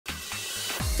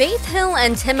Faith Hill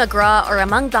and Tim McGraw are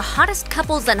among the hottest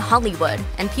couples in Hollywood,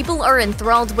 and people are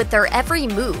enthralled with their every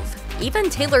move.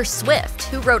 Even Taylor Swift,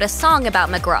 who wrote a song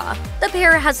about McGraw. The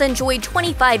pair has enjoyed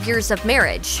 25 years of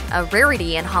marriage, a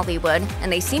rarity in Hollywood,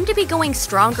 and they seem to be going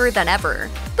stronger than ever.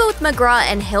 Both McGraw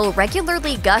and Hill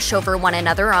regularly gush over one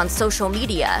another on social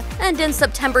media, and in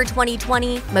September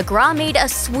 2020, McGraw made a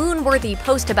swoon-worthy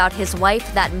post about his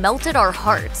wife that melted our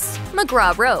hearts.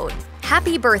 McGraw wrote,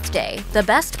 "Happy birthday, the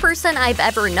best person I've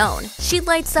ever known. She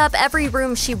lights up every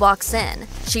room she walks in.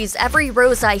 She's every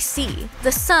rose I see,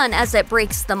 the sun as it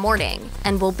breaks the morning,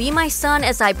 and will be my sun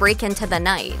as I break into the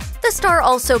night." The star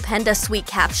also penned a sweet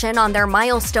caption on their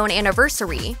milestone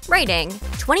anniversary, writing,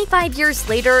 "25 years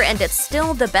later and it's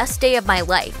still the best day of my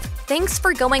life. Thanks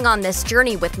for going on this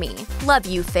journey with me. Love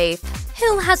you, Faith."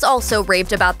 Hill has also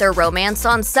raved about their romance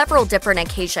on several different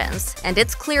occasions, and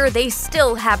it's clear they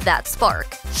still have that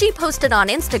spark. She posted on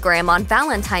Instagram on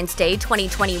Valentine's Day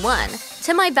 2021,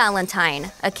 "To my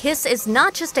Valentine, a kiss is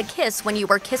not just a kiss when you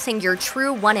are kissing your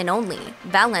true one and only,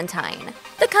 Valentine."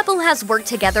 The couple has worked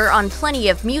together on plenty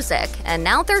of music, and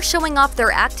now they're showing off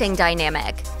their acting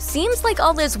dynamic. Seems like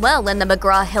all is well in the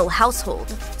McGraw-Hill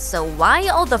household. So why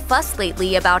all the fuss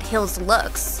lately about Hill's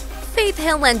looks? Faith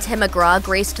Hill and Tim McGraw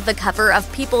graced the cover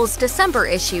of People's December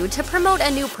issue to promote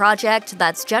a new project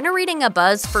that's generating a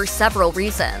buzz for several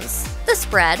reasons. The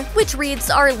spread, which reads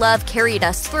 "Our Love Carried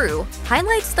Us Through,"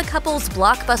 highlights the couple's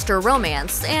blockbuster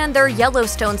romance and their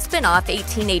Yellowstone spin-off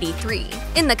 1883.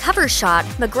 In the cover shot,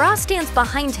 McGraw stands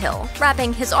behind Hill,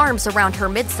 wrapping his arms around her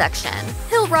midsection.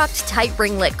 Hill rocked tight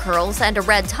ringlet curls and a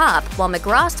red top, while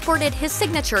McGraw sported his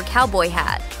signature cowboy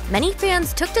hat. Many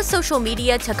fans took to social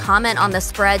media to comment on the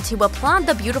spread to applaud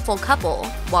the beautiful couple,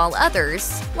 while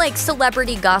others, like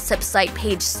celebrity gossip site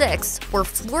Page 6, were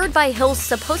floored by Hill's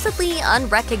supposedly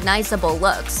unrecognizable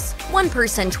looks. One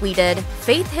person tweeted,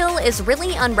 "Faith Hill is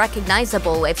really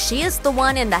unrecognizable if she is the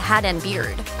one in the hat and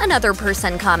beard." Another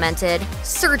person commented,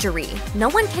 "Surgery. No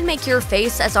one can make your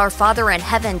face as our Father in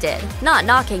Heaven did. Not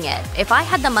knocking it. If I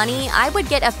had the money, I would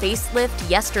get a facelift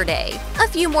yesterday." A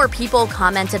few more people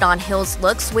commented on Hill's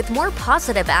looks with more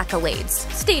positive accolades,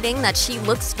 stating that she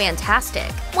looks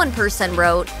fantastic. One person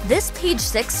wrote, "This Page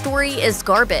 6 story is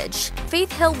garbage.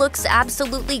 Faith Hill looks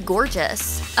absolutely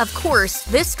gorgeous." Of course,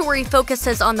 this story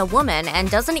focuses on the woman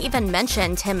and doesn't even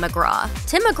mention Tim McGraw.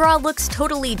 Tim McGraw looks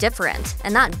totally different,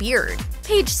 and that beard.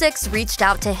 Page 6 reached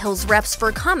out to Hill's reps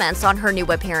for comments on her new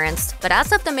appearance, but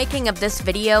as of the making of this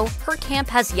video, her camp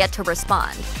has yet to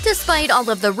respond. Despite all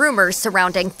of the rumors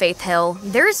surrounding Faith Hill,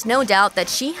 there's no doubt that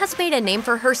she has made a name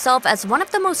for herself as one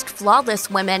of the most flawless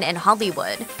women in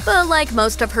Hollywood. But like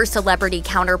most of her celebrity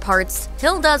counterparts,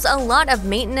 Hill does a lot of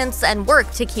maintenance and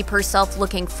work to keep herself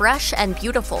looking fresh and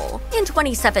beautiful. In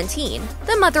 2017,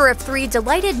 the mother of three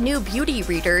delighted new beauty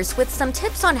readers with some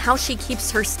tips on how she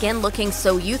keeps her skin looking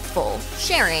so youthful,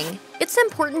 sharing, "It's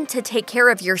important to take care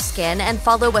of your skin and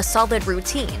follow a solid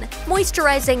routine.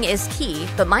 Moisturizing is key,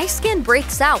 but my skin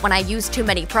breaks out when I use too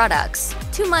many products.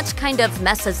 Too much kind of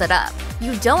messes it up.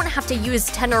 You don't have to use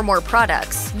 10 or more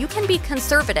products. You can be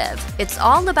conservative. It's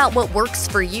all about what works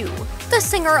for you." The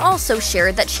singer also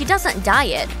shared that she doesn't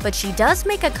diet, but she does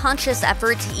make a conscious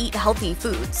effort to eat healthy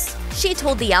foods. She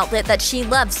told the outlet that she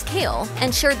loves kale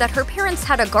and shared that her parents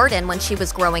had a garden when she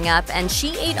was growing up and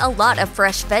she ate a lot of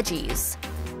fresh veggies.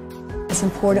 It's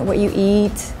important what you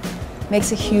eat,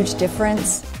 makes a huge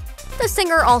difference. The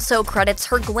singer also credits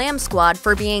her glam squad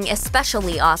for being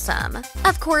especially awesome.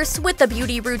 Of course, with the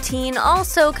beauty routine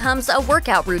also comes a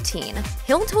workout routine.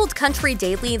 Hill told Country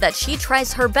Daily that she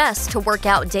tries her best to work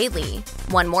out daily.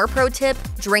 One more pro tip,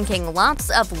 drinking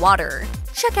lots of water.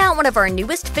 Check out one of our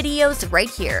newest videos right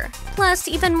here. Plus,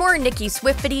 even more Nicki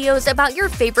Swift videos about your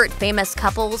favorite famous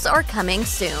couples are coming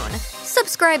soon.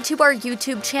 Subscribe to our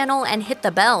YouTube channel and hit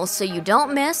the bell so you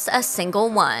don't miss a single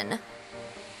one.